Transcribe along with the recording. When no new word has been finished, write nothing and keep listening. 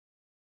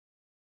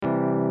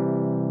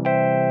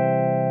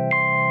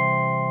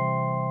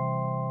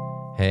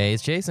Hey,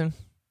 it's Jason.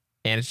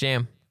 And it's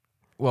Jam.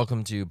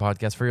 Welcome to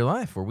Podcast for Your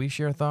Life, where we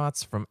share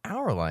thoughts from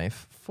our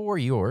life for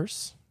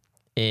yours.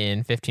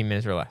 In 15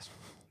 minutes or less.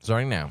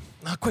 Starting now.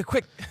 Oh,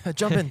 quick.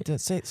 Jump in.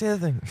 Say the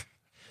thing.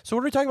 So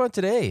what are we talking about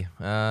today?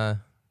 Got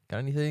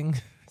anything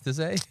to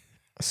say?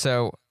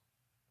 So,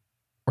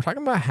 we're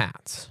talking about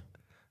hats.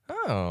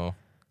 Oh.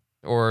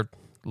 Or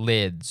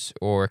lids,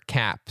 or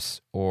caps,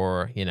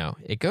 or,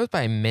 it goes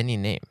by many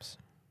names.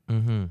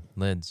 Mm-hmm.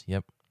 Lids.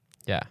 Yep.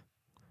 Yeah.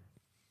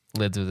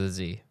 Lids with a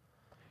Z.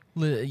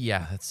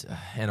 Yeah, that's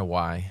and a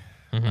Y.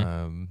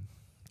 Mm-hmm.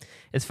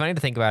 It's funny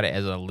to think about it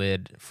as a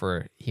lid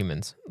for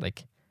humans.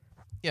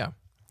 Yeah.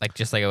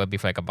 Just like it would be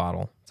for like a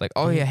bottle. It's like,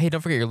 oh yeah, hey,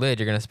 don't forget your lid.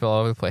 You're going to spill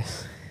all over the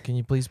place. Can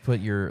you please put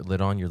your lid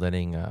on? You're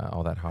letting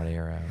all that hot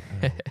air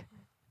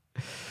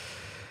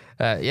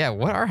out. Yeah,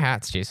 what are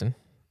hats, Jason?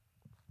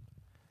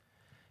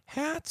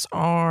 Hats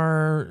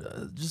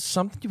are just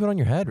something you put on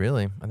your head,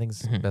 really. I think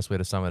it's the best way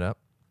to sum it up.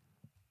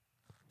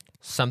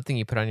 Something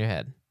you put on your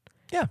head.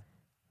 Yeah.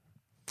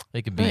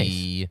 It could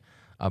be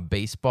a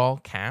baseball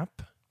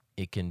cap.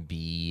 It can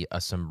be a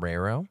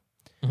sombrero.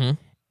 Mm-hmm.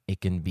 It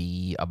can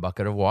be a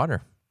bucket of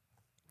water.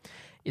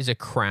 Is a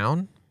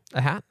crown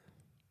a hat?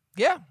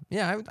 Yeah,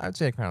 I would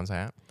say a crown's a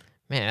hat.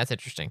 Man, that's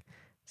interesting.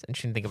 It's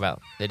interesting to think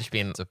about there just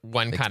being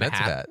one kind of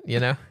expensive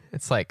hat.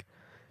 It's like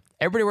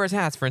everybody wears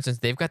hats. For instance,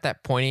 they've got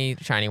that pointy,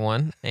 shiny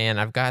one, and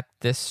I've got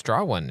this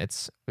straw one.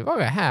 We've all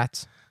got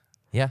hats.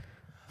 Yeah.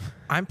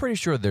 I'm pretty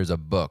sure there's a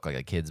book, like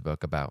a kid's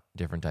book, about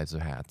different types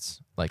of hats,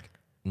 like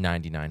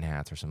 99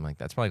 hats or something like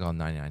that. It's probably called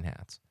 99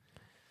 hats.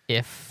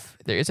 If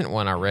there isn't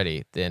one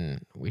already,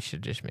 then we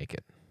should just make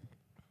it.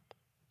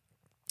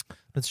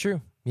 That's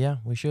true. Yeah,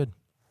 we should.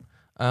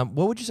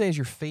 What would you say is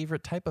your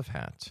favorite type of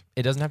hat?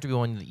 It doesn't have to be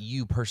one that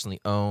you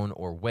personally own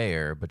or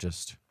wear, but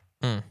just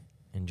in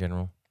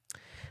general.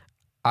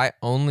 I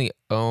only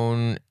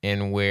own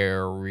and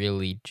wear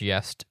really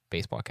just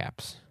baseball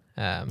caps.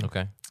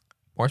 Okay.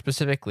 More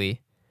specifically,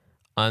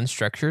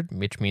 unstructured,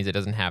 which means it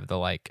doesn't have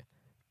the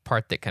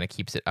part that kind of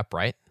keeps it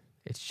upright.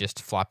 It's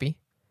just floppy.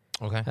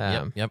 Okay.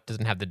 Yep.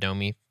 Doesn't have the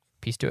domey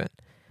piece to it.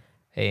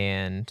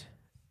 And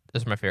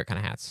those are my favorite kind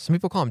of hats. Some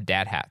people call them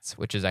dad hats,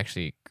 which is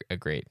actually a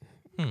great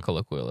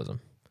colloquialism.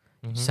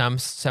 Mm-hmm.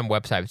 Some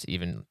websites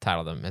even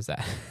title them as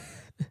that.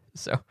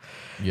 So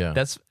yeah,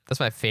 that's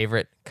my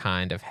favorite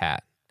kind of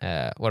hat.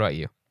 What about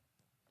you?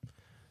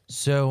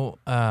 So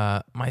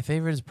my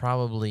favorite is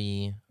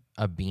probably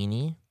a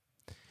beanie.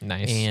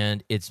 Nice.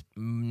 And it's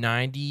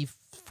 94%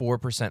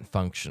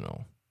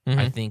 functional. Mm-hmm.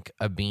 I think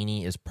a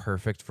beanie is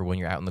perfect for when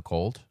you're out in the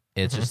cold.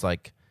 It's just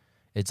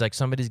it's like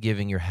somebody's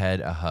giving your head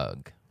a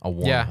hug, a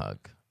warm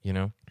hug,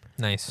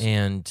 Nice.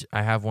 And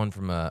I have one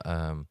from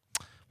one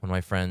of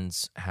my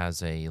friends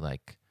has a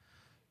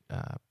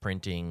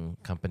printing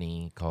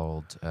company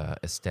called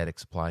Aesthetic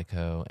Supply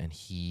Co. And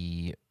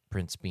he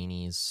prints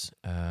beanies,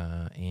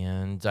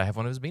 and I have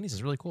one of his beanies.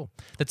 It's really cool.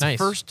 That's nice.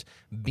 The first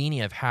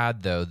beanie I've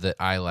had, though, that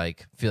I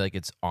feel like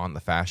it's on the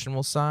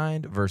fashionable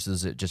side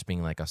versus it just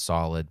being like a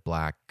solid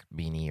black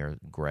beanie or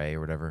gray or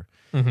whatever.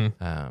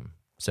 Mm-hmm.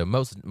 So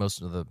most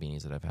of the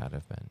beanies that I've had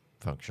have been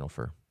functional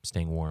for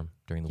staying warm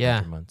during the Yeah.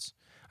 winter months.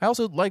 I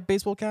also like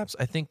baseball caps.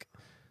 I think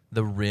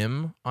the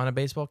rim on a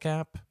baseball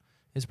cap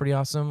is pretty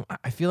awesome.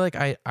 I feel like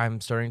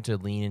I'm starting to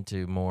lean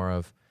into more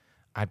of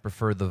I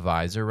prefer the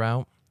visor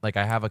route. Like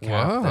I have a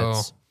cap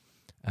that's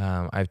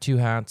I have two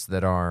hats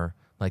that are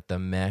like the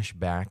mesh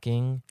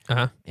backing,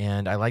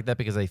 and I like that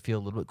because I feel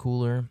a little bit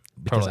cooler.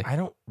 Because I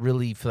don't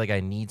really feel like I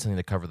need something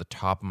to cover the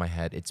top of my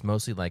head. It's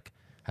mostly like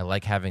I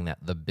like having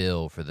the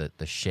bill for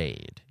the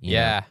shade, you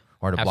know,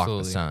 or to block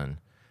the sun.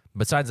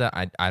 Besides that,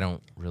 I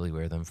don't really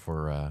wear them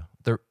for.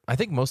 I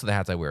think most of the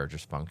hats I wear are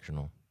just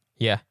functional.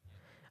 Yeah,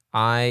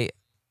 I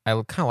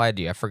kind of lied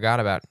to you. I forgot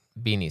about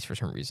beanies for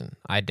some reason.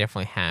 I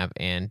definitely have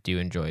and do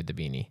enjoy the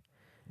beanie.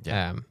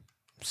 Yeah.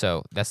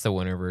 So that's the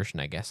winter version,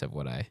 I guess, of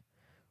what I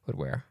would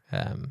wear.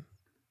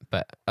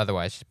 But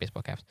otherwise, just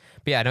baseball caps.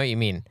 But yeah, I know what you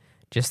mean.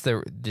 Just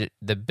the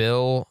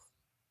bill,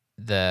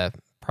 the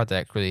part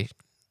that really,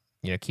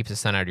 keeps the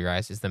sun out of your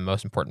eyes is the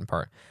most important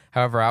part.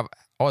 However, I've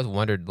always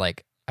wondered,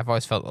 I've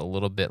always felt a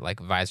little bit like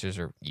visors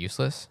are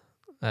useless.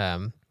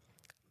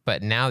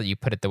 But now that you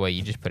put it the way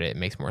you just put it, it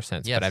makes more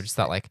sense. Yes. But I've just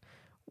thought,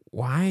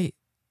 why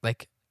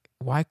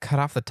cut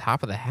off the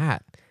top of the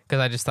hat? Because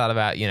I just thought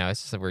about,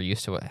 it's just that we're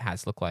used to what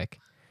hats look like.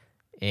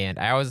 And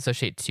I always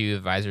associate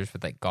visors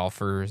with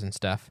golfers and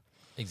stuff.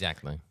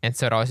 Exactly. And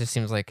so it always just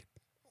seems like,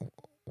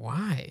 why?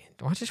 Why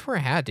don't you just wear a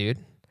hat, dude?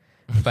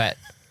 But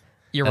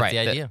you're right. The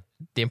idea.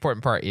 The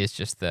important part is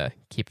just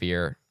keep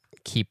the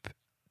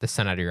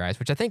sun out of your eyes,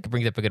 which I think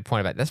brings up a good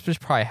point about that's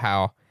just probably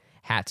how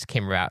hats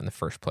came about in the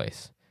first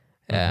place.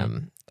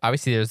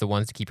 Obviously, there's the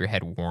ones to keep your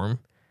head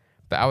warm,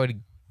 but I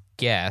would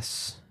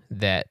guess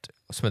that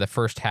some of the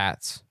first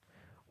hats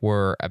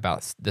were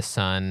about the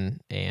sun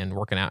and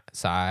working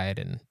outside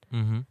and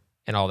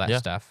all that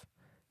stuff,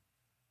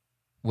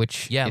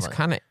 which is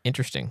kind of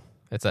interesting.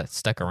 It's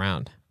stuck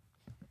around.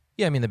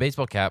 Yeah, I mean, the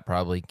baseball cap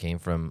probably came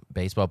from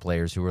baseball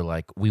players who were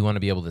like, we want to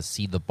be able to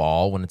see the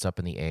ball when it's up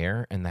in the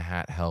air, and the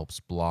hat helps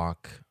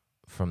block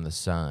from the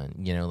sun.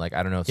 You know, like,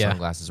 I don't know if Yeah.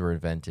 sunglasses were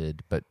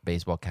invented, but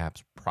baseball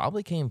caps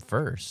probably came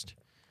first.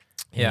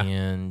 Yeah.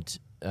 And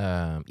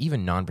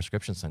even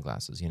non-prescription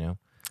sunglasses, you know?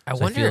 I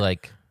So wonder. I feel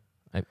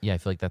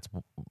like, that's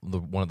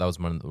one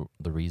of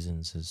the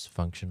reasons is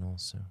functional.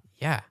 So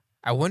Yeah,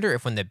 I wonder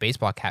if when the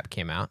baseball cap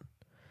came out,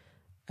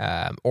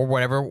 or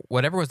whatever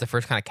was the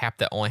first kind of cap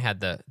that only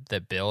had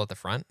the bill at the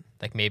front.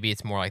 Like maybe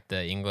it's more like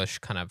the English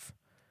kind of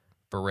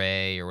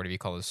beret or whatever you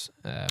call those.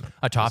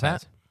 a top those hat.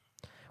 hats.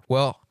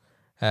 Well,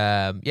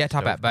 yeah,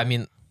 top hat. But I Stovepipe?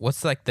 mean,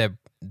 what's like the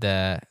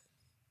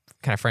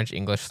kind of French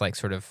English like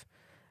sort of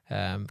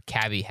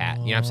cabbie hat?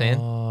 You know what I'm saying?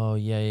 Oh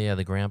yeah,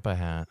 the grandpa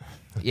hat.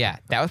 Yeah,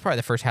 that was probably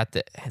the first hat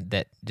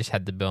that just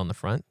had the bill in the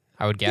front.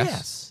 I would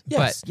guess.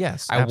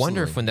 Yes. I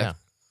wonder if absolutely,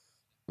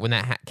 when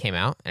that hat came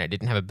out and it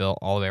didn't have a bill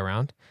all the way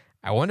around,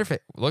 I wonder if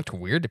it looked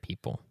weird to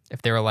people.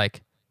 If they were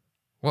like,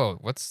 "Whoa,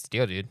 what's the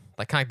deal, dude?"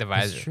 Like kind of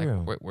like the That's visor.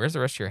 true. Like, where's the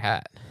rest of your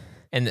hat?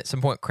 And at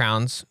some point,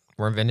 crowns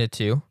were invented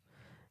too.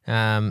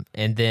 And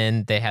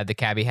then they had the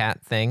cabbie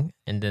hat thing,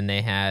 and then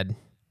they had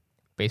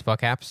baseball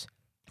caps,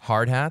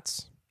 hard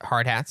hats.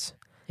 hard hats,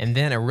 and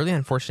then a really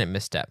unfortunate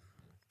misstep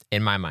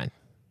in my mind.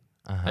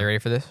 Uh-huh. Are you ready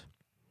for this?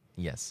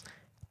 Yes.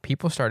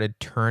 People started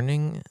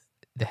turning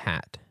the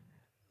hat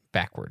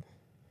backward.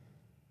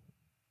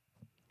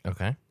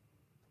 Okay.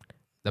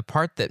 The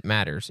part that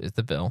matters is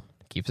the bill.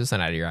 Keeps the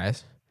sun out of your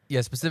eyes.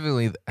 Yeah,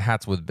 specifically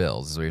hats with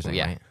bills is what you're saying,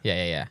 Yeah, right?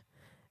 yeah.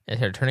 And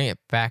they're turning it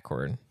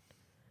backward,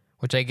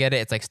 which I get it.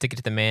 It's like stick it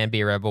to the man,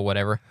 be a rebel,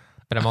 whatever.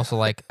 But I'm also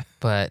like,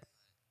 but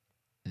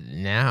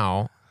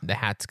now the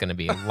hat's going to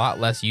be a lot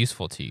less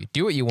useful to you.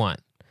 Do what you want.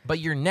 But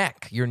your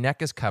neck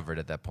is covered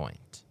at that point.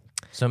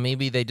 So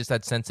maybe they just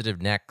had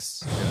sensitive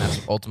necks, and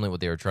that's ultimately what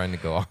they were trying to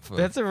go off of.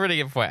 That's a really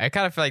good point. I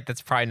kind of feel like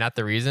that's probably not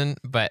the reason,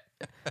 but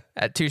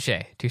touche.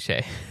 It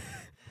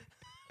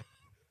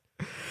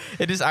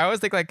just, I always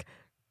think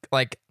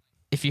like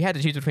if you had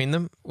to choose between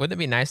them, wouldn't it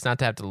be nice not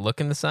to have to look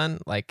in the sun?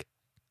 Like,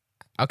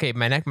 okay,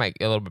 my neck might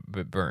get a little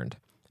bit burned,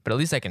 but at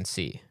least I can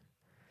see.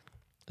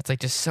 It's like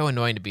just so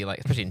annoying to be like,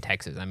 especially in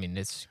Texas. I mean,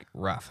 it's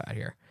rough out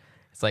here.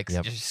 It's like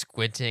Yep. just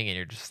squinting and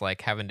you're just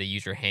like having to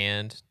use your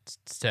hand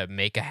to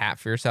make a hat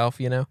for yourself,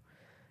 you know?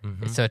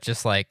 Mhm. So it's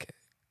just like,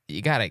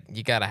 you gotta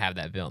have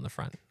that bill in the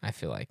front, I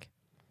feel like.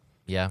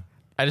 Yeah.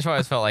 I just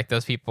always felt like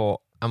those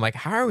people, I'm like,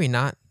 how do we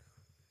not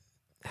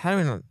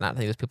think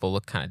those people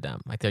look kind of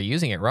dumb? Like they're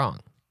using it wrong.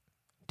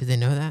 Do they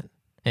know that?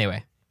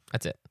 Anyway,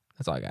 that's it.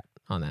 That's all I got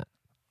on that.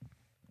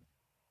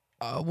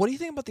 What do you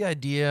think about the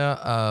idea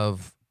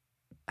of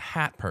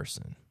hat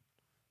person?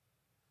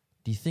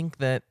 Do you think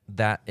that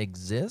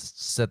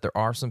exists? That there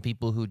are some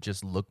people who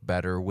just look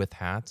better with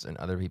hats and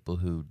other people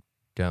who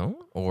don't?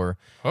 Or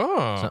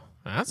Oh, So,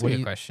 that's a what do good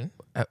you- question.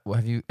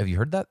 have you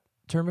heard that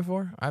term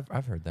before?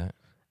 I've heard that.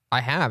 I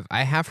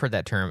have heard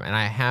that term, and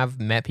I have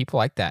met people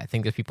like that. I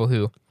think there's people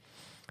who,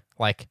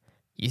 like,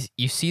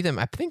 you see them.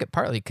 I think it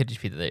partly could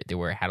just be that they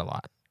wear a hat a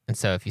lot, and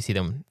so if you see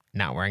them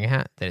not wearing a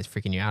hat, that is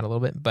freaking you out a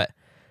little bit. But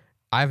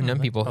I've known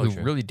that- people oh, who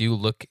sure. really do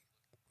look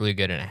really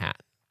good in a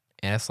hat,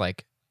 and it's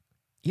like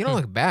you don't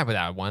look bad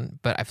without one,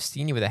 but I've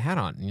seen you with a hat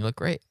on, and you look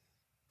great.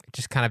 It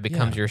just kind of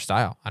becomes Yeah. your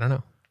style. I don't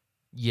know.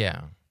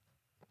 Yeah.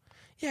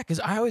 Yeah, because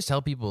I always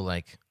tell people,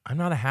 like, I'm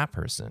not a hat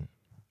person.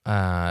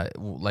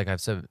 Like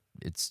I've said,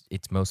 it's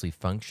mostly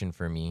function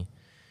for me,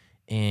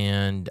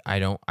 and I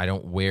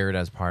don't wear it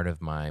as part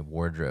of my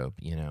wardrobe,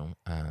 you know.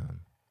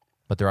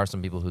 But there are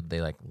some people who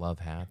they like love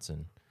hats,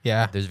 and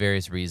Yeah. there's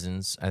various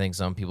reasons. I think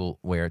some people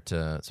wear it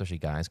to, especially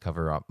guys,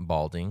 cover up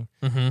balding,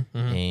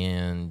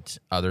 and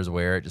others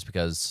wear it just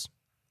because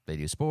they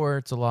do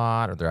sports a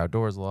lot or they're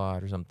outdoors a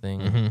lot or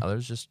something. Mhm.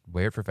 Others just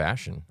wear it for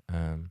fashion.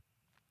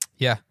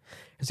 Yeah.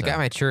 There's a guy So- at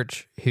my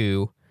church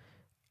who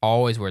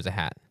always wears a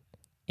hat.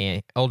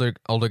 And older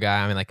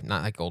guy, I mean like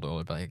not like older,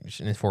 but like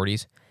in his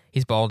 40s.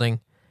 He's balding,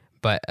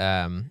 but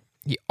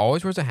he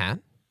always wears a hat.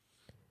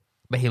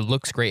 But he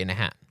looks great in a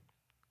hat.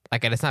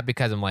 Like, and it's not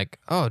because I'm like,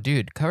 "Oh,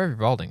 dude, cover your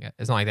balding."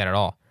 It's not like that at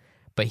all.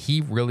 But he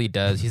really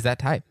does. He's that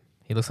type.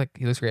 He looks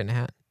great in a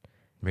hat.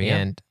 Yeah.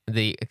 And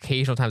the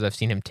occasional times I've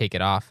seen him take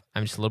it off,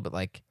 I'm just a little bit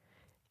like,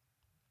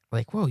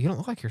 "Whoa, you don't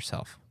look like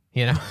yourself."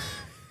 You know?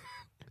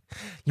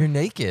 You're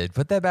naked.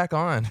 Put that back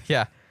on.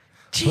 Yeah.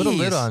 Put a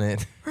lid Jeez. on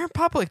it. We're in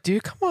public,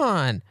 dude. Come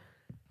on.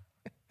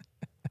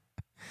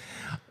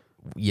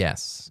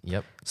 Yes.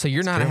 Yep. So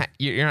you're It's not true.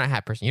 you're not a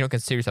hat person. You don't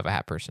consider yourself a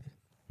hat person.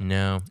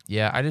 No.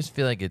 Yeah. I just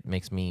feel like it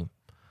makes me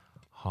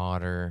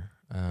hotter.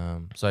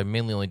 So I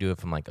mainly only do it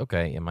from like,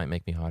 okay, it might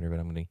make me hotter, but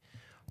I'm going to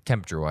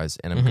temperature wise,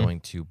 and I'm going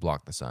to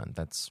block the sun.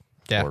 That's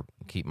Yeah. or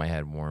keep my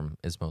head warm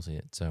is mostly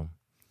it. So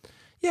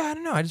yeah, I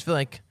don't know. I just feel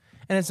like,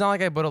 and it's not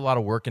like I put a lot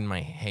of work in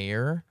my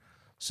hair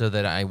so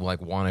that I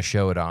like want to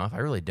show it off. I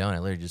really don't. I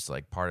literally just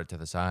like part it to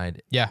the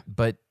side. Yeah.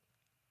 But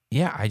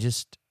yeah, I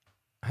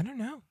don't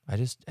know. I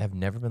just have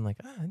never been like,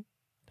 I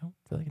don't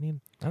feel like I need.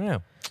 I don't know.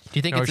 Do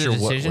you think Not it's a sure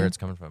decision? where it's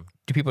coming from.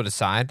 Do people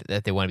decide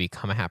that they want to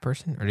become a hat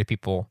person, or do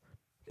people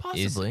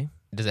Possibly.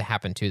 does it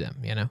happen to them?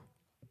 You know,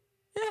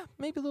 Yeah,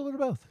 maybe a little bit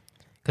of both.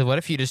 because what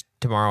if you just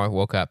tomorrow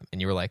woke up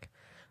and you were like,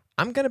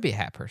 I'm gonna be a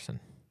hat person.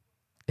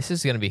 This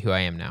is gonna be who I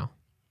am now.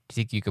 Do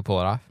you think you could pull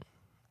it off?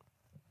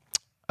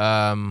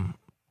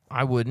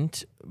 I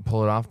wouldn't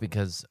pull it off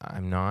because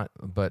I'm not,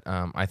 but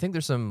I think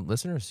there's some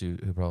listeners who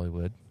probably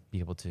would be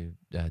able to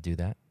do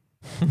that.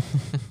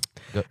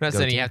 I'm not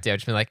saying you have to. I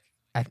just mean like,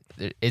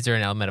 is there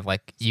an element of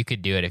like you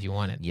could do it if you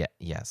wanted? Yeah,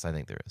 yes, I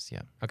think there is.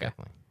 Yeah. Okay.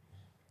 Definitely.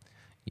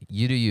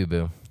 You do you,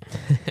 boo.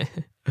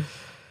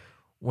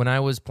 When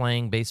I was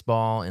playing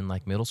baseball in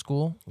like middle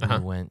school, we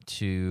went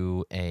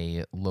to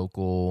a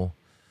local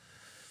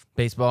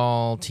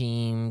baseball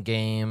team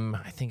game.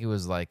 I think it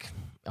was like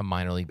a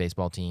minor league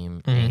baseball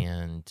team,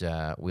 and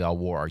we all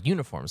wore our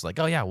uniforms. Like,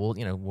 oh yeah, we'll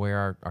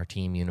wear our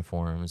team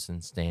uniforms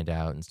and stand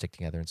out and stick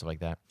together and stuff like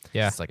that.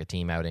 Yeah. It's like a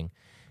team outing.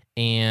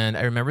 And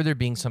I remember there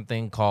being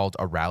something called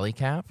a rally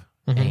cap,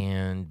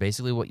 and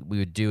basically what we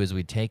would do is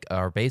we'd take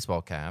our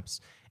baseball caps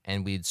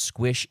and we'd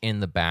squish in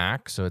the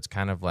back, so it's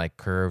kind of like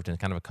curved and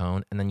kind of a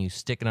cone, and then you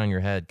stick it on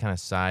your head kind of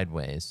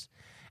sideways,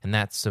 and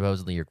that's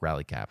supposedly your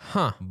rally cap.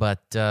 Huh.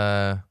 But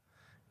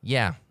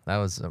yeah, that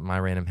was my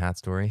random hat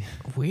story.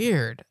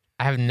 Weird.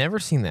 I have never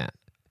seen that.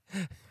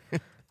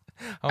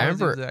 I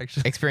remember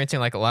experiencing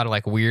like a lot of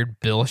like weird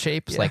bill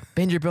shapes, like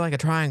bend your bill like a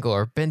triangle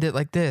or bend it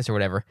like this or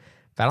whatever.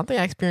 But I don't think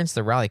I experienced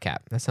the rally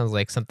cap. That sounds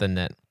like something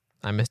that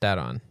I missed out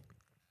on.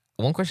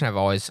 One question I've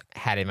always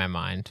had in my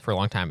mind for a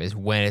long time is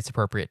when it's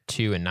appropriate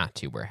to and not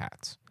to wear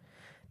hats.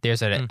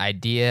 There's an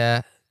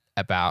idea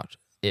about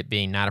it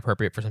being not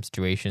appropriate for some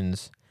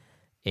situations,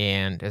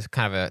 and there's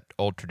kind of an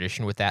old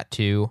tradition with that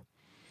too.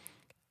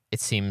 It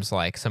seems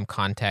like some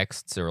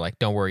contexts or like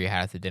don't wear your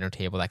hat at the dinner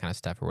table, that kind of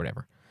stuff or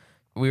whatever.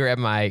 We were at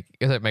my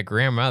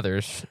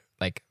grandmother's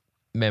like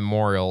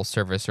memorial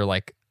service, or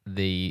like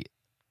the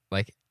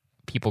like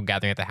people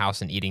gathering at the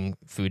house and eating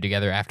food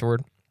together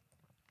afterward.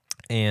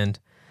 And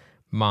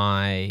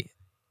my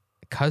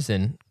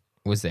cousin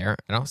was there.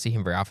 I don't see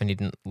him very often. He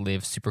didn't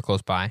live super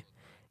close by.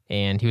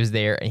 And he was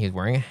there, and he was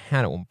wearing a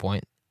hat at one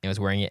point, and was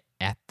wearing it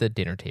at the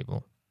dinner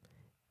table.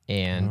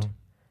 And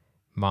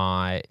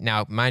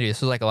now, mind you,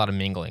 this was like a lot of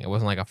mingling. It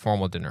wasn't like a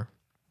formal dinner.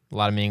 A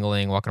lot of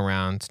mingling, walking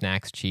around,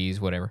 snacks,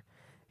 cheese, whatever.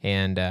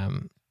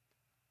 And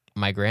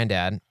my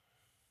granddad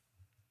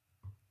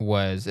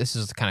this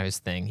is kind of his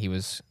thing. He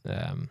was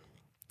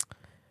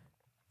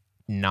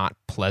not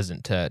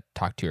pleasant to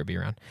talk to or be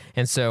around.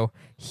 And so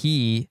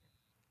he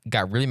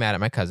got really mad at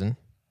my cousin,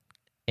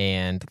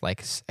 and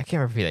like, I can't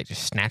remember if he like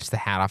just snatched the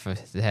hat off of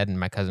his head, and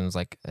my cousin was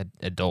like an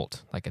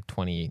adult, like a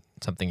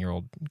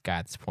 20-something-year-old guy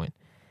at this point,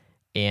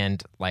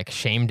 and like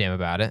shamed him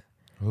about it.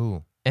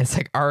 Ooh. And it's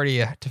like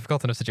already a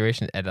difficult enough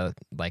situation at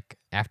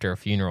after a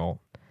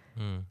funeral.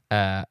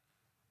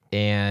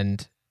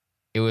 And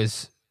it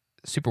was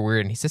super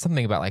weird. And he said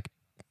something about like,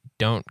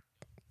 don't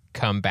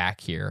come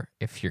back here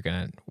if you're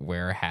going to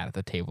wear a hat at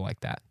the table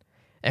like that.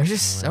 It was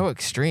just so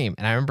extreme.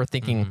 And I remember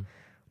thinking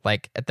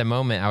like at the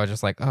moment I was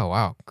just like, oh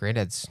wow,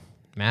 granddad's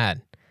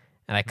mad.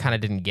 And I kind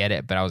of didn't get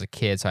it, but I was a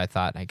kid. So I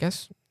thought, I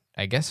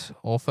guess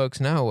old folks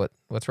know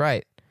what's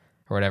right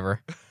or whatever.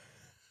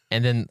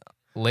 And then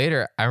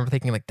later I remember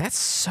thinking like, that's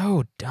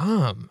so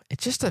dumb.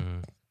 It's just a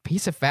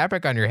piece of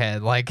fabric on your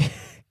head. Like,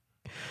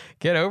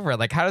 get over it.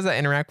 Like, how does that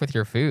interact with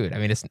your food? I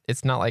mean,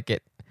 it's not like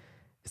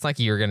it's like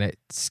you're going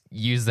to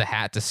use the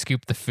hat to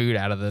scoop the food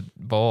out of the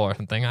bowl or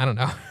something. I don't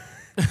know.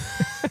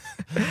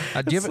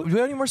 Do you have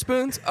any more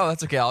spoons? Oh,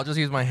 that's okay. I'll just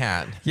use my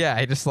hat. Yeah,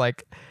 I just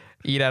like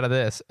eat out of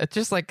this. It's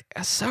just like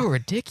so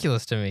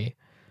ridiculous to me.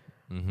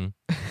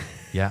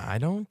 Yeah, I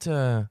don't.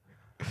 I'm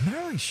not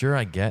really sure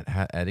I get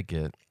hat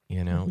etiquette.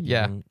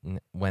 Yeah.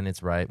 When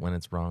it's right, when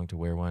it's wrong to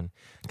wear one.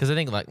 Because I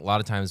think like a lot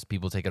of times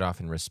people take it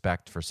off in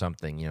respect for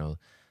something.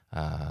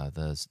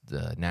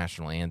 The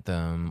national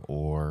anthem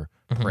or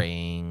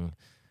praying.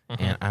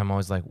 And I'm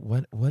always like,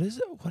 what is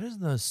it? What is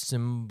the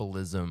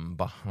symbolism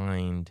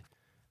behind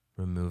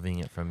removing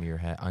it from your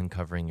head,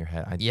 uncovering your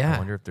head? I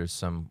wonder if there's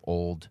some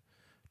old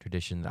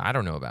tradition that I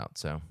don't know about.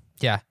 So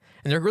yeah,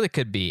 and there really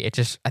could be. It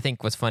just, I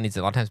think what's funny is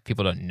that a lot of times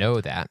people don't know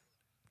that.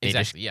 They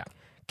just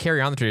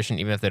carry on the tradition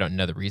even if they don't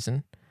know the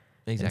reason.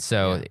 Exactly. And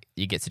so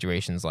you get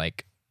situations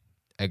like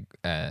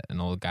an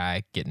old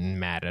guy getting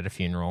mad at a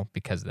funeral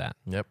because of that.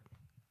 Yep.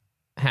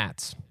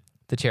 Hats,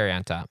 the cherry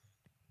on top.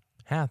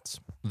 Hats,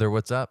 they're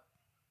what's up.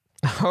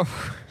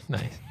 Oh,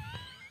 nice.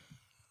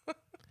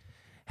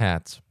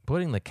 Hats,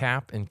 putting the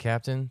cap in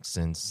captain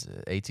since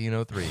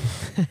 1803.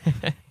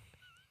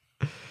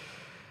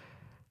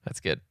 That's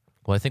good.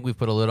 Well, I think we've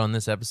put a lid on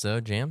this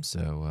episode, Jam.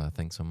 So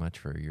thanks so much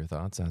for your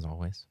thoughts, as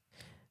always.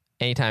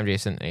 Anytime,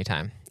 Jason,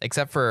 anytime.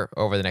 Except for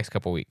over the next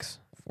couple weeks.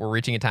 We're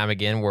reaching a time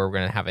again where we're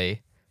going to have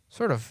a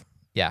sort of,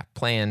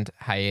 planned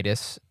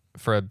hiatus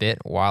for a bit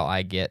while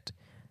I get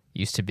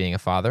used to being a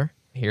father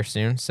here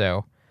soon.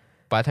 So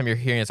by the time you're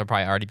hearing this, I'll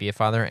probably already be a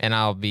father, and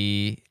I'll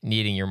be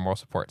needing your moral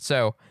support.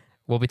 So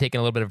we'll be taking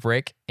a little bit of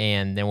break,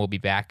 and then we'll be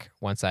back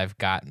once I've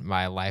got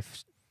my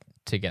life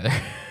together.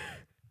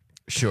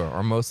 Sure,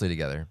 or mostly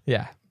together.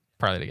 Yeah,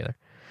 partly together.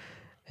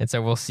 And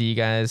so we'll see you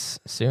guys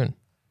soon.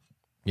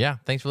 Yeah.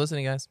 Thanks for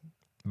listening, guys.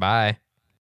 Bye.